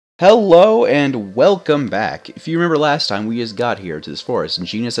Hello and welcome back. If you remember last time, we just got here to this forest, and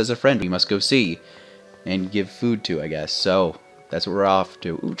Genius has a friend we must go see and give food to, I guess. So, that's what we're off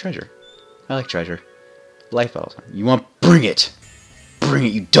to. Ooh, treasure. I like treasure. Life bottles. You want? Bring it! Bring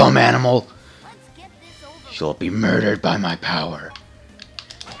it, you dumb animal! You'll be murdered by my power.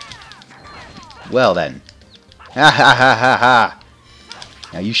 Well then. Ha ha ha ha ha!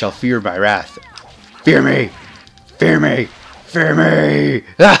 Now you shall fear my wrath. Fear me! Fear me! Fear me!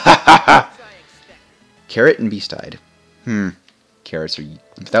 Carrot and beast-eyed. Carrots are...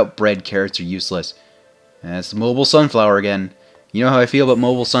 Without bread, carrots are useless. That's mobile sunflower again. You know how I feel about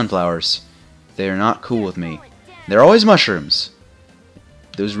mobile sunflowers. They're not cool with me. They're always mushrooms.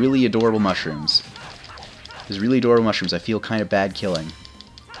 Those really adorable mushrooms. Those really adorable mushrooms I feel kind of bad killing.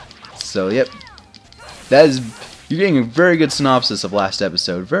 So, yep. That is... You're getting a very good synopsis of last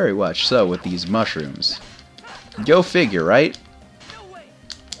episode. Very much so with these mushrooms. Go figure, right?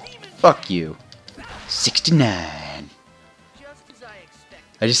 Fuck you. 69.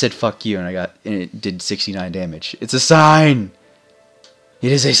 I just said fuck you and it did 69 damage. It's a sign!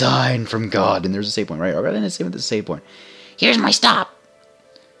 It is a sign from God. And there's a save point, right? Alright, let's save at the save point. Here's my stop!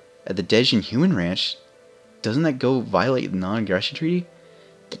 At the Dejin Human Ranch? Doesn't that go violate the non-aggression treaty?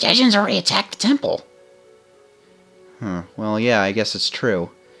 The Dejins already attacked the temple. Huh. Well, yeah, I guess it's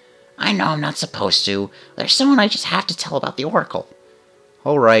true. I know I'm not supposed to. There's someone I just have to tell about the Oracle.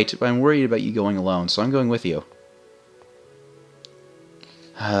 Alright, but I'm worried about you going alone, so I'm going with you.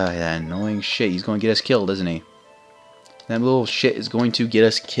 That annoying shit. He's going to get us killed, isn't he? That little shit is going to get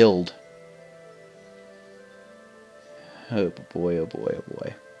us killed. Oh boy, oh boy, oh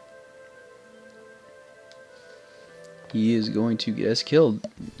boy. He is going to get us killed.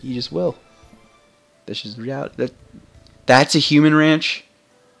 He just will. That's just reality. That's a human ranch?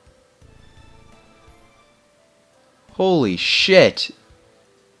 Holy shit.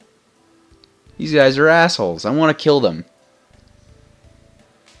 These guys are assholes. I want to kill them.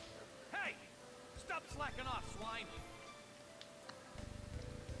 Hey! Stop slacking off, swine.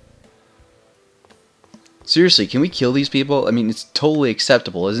 Seriously, can we kill these people? I mean, it's totally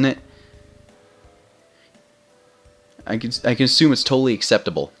acceptable, isn't it? I can assume it's totally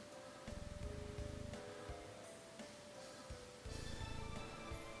acceptable.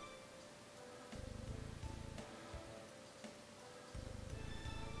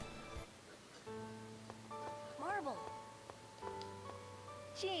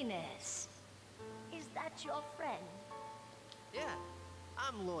 Genus, is that your friend? Yeah,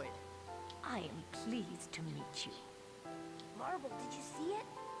 I'm Lloyd. I am pleased to meet you. Marble, did you see it?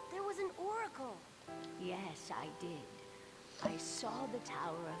 There was an oracle. Yes, I did. I saw the Tower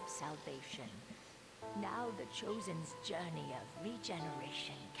of Salvation. Now the Chosen's journey of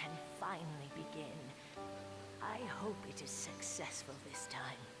regeneration can finally begin. I hope it is successful this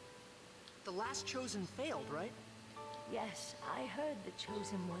time. The last Chosen failed, right? Yes, I heard the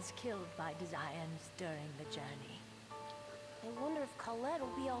Chosen was killed by Desians during the journey. I wonder if Colette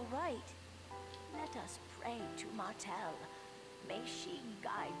will be all right. Let us pray to Martel. May she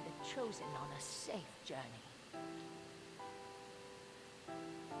guide the Chosen on a safe journey.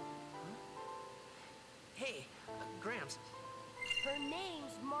 Huh? Hey, Gramps. Her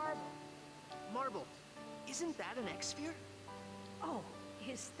name's Marble. Marble, isn't that an X-sphere? Oh,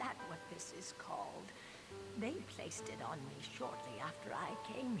 is that what this is called? They placed it on me shortly after I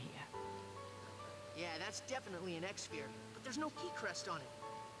came here. Yeah, that's definitely an X-sphere, but there's no key crest on it.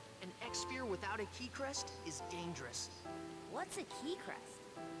 An X-sphere without a key crest is dangerous. What's a key crest?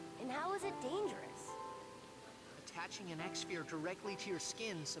 And how is it dangerous? Attaching an X-sphere directly to your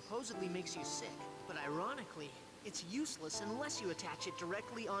skin supposedly makes you sick, but ironically, it's useless unless you attach it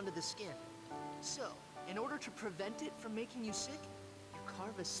directly onto the skin. So, in order to prevent it from making you sick, you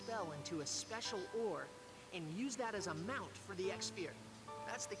carve a spell into a special ore and use that as a mount for the X-sphere.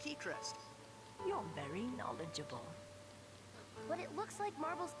 That's the key crest. You're very knowledgeable. But it looks like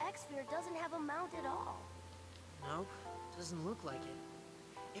Marble's X-sphere doesn't have a mount at all. Nope, doesn't look like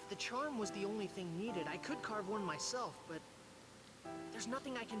it. If the charm was the only thing needed, I could carve one myself, but there's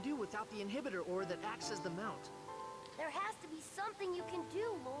nothing I can do without the inhibitor ore that acts as the mount. There has to be something you can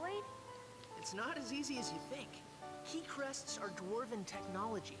do, Lloyd. It's not as easy as you think. Key crests are dwarven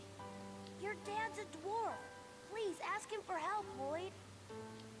technology. Your dad's a dwarf. Please ask him for help, Lloyd.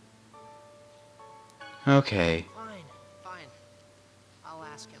 Okay. Fine. I'll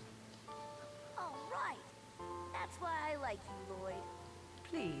ask him. All right. That's why I like you, Lloyd.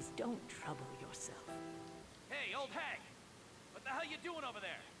 Please don't trouble yourself. Hey, old hag! What the hell you doing over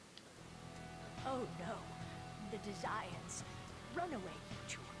there? Oh no, the Desians. Run away, you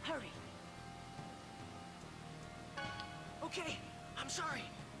two. Hurry. Okay, I'm sorry.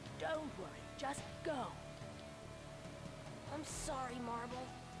 Don't worry, just go. I'm sorry, Marble.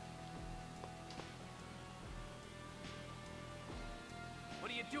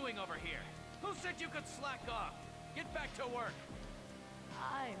 What are you doing over here? Who said you could slack off? Get back to work.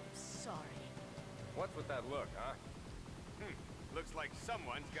 I'm sorry. What's with that look, huh? Looks like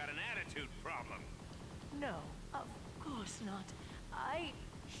someone's got an attitude problem. No, of course not.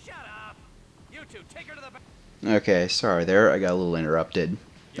 Shut up! You two, take her to the back. Okay, sorry there. I got a little interrupted.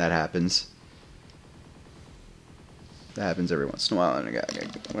 That happens. That happens every once in a while, and I got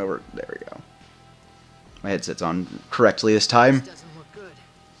whatever. There we go. My headset's on correctly this time. This doesn't look good.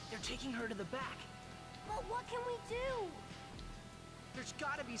 They're taking her to the back. But what can we do? There's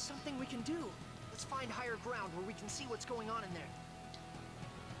gotta be something we can do. Let's find higher ground where we can see what's going on in there.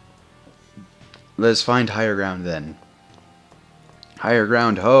 Let's find higher ground then. Higher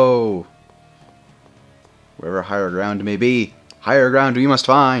ground, ho! Wherever higher ground may be, higher ground we must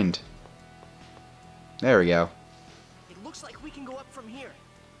find. There we go. It looks like we can go up from here.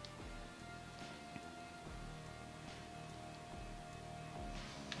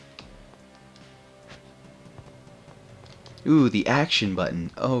 Ooh, the action button.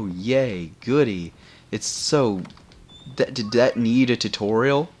 Oh, yay, goody. It's so... Did that need a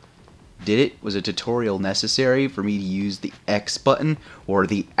tutorial? Did it? Was a tutorial necessary for me to use the X button or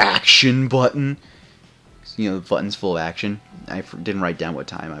the action button? You know, the button's full of action. I didn't write down what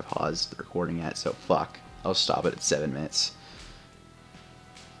time I paused the recording at, so fuck. I'll stop it at 7 minutes.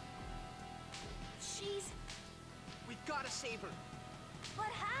 We've gotta save her. But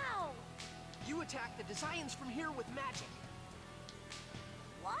how? You attack the designs from here with magic.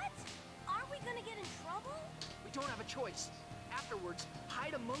 What? Aren't we gonna get in trouble? We don't have a choice. Afterwards,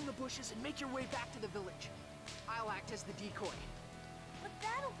 hide among the bushes and make your way back to the village. I'll act as the decoy. But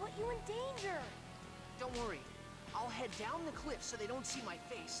that'll put you in danger. Don't worry. I'll head down the cliff so they don't see my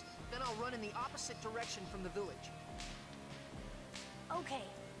face. Then I'll run in the opposite direction from the village. Okay.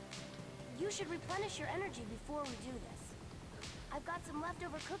 You should replenish your energy before we do this. I've got some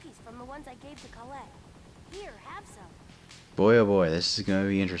leftover cookies from the ones I gave to Colette. Here, have some. Boy, oh boy, this is going to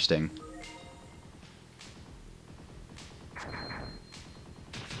be interesting.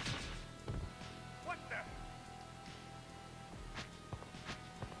 What the?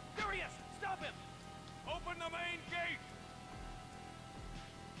 Furious! Stop him! Open the main gate!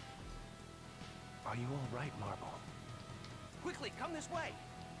 Are you all right, Marble? Quickly, come this way!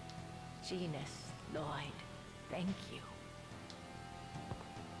 Genus, Lloyd, thank you.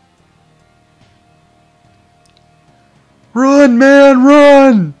 Run, man,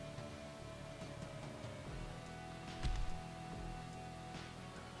 run!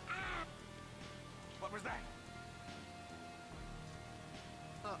 What was that?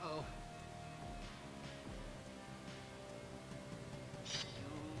 Uh-oh. You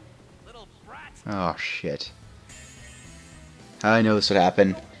little brats! Oh, shit. I know this would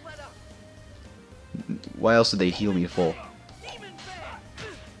happen. Don't let up. Why else did they heal me full? Demon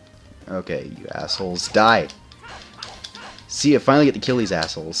Bear! Okay, you assholes, die! See, I finally get to kill these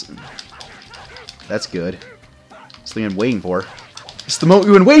assholes. That's good. It's the thing I'm waiting for. It's the moment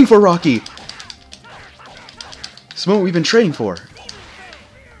we've been waiting for, Rocky! It's the moment we've been training for.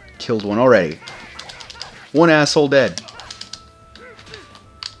 Killed one already. One asshole dead.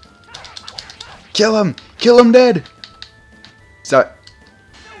 Kill him! Kill him dead! Sorry.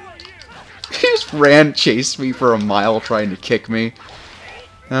 He just chased me for a mile trying to kick me.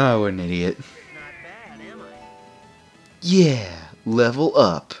 Oh, what an idiot. Not bad, am I? Yeah, level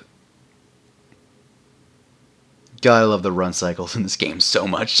up. God, I love the run cycles in this game so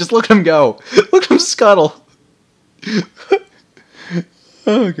much. Just look at him go. Look at him scuttle.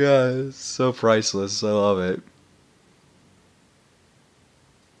 Oh god, it's so priceless. I love it.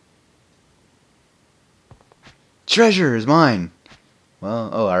 Treasure is mine.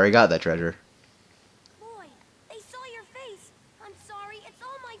 Well, oh, I already got that treasure. Lloyd, they saw your face. I'm sorry, it's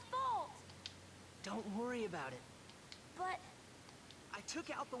all my fault. Don't worry about it. But I took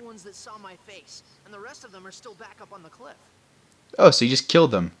out the ones that saw my face, and the rest of them are still back up on the cliff. Oh, so you just killed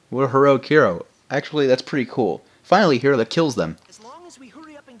them. What a heroic hero. Actually, that's pretty cool. Finally, a hero that kills them. As long as we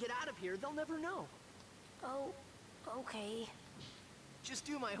hurry up and get out of here, they'll never know. oh, okay. Just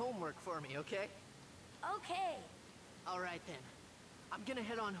do my homework for me, okay? Okay. All right then. I'm gonna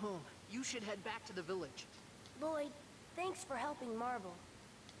head on home. You should head back to the village. Lloyd, thanks for helping Marble.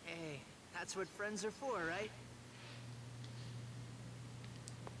 Hey, that's what friends are for, right?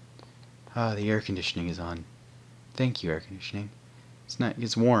 Ah, the air conditioning is on. Thank you, air conditioning.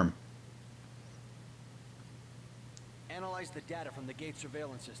 It's warm. Analyze the data from the gate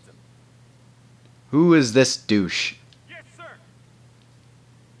surveillance system. Who is this douche? Yes, sir!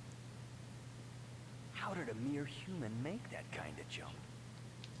 How did a mere human make that kind of jump?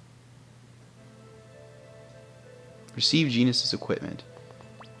 Receive Genus's equipment.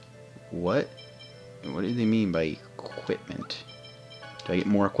 What? What do they mean by equipment? Do I get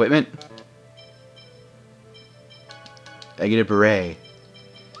more equipment? I get a beret.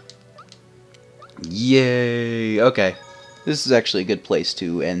 Yay! Okay. This is actually a good place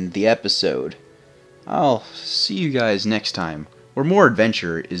to end the episode. I'll see you guys next time, where more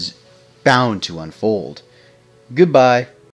adventure is bound to unfold. Goodbye.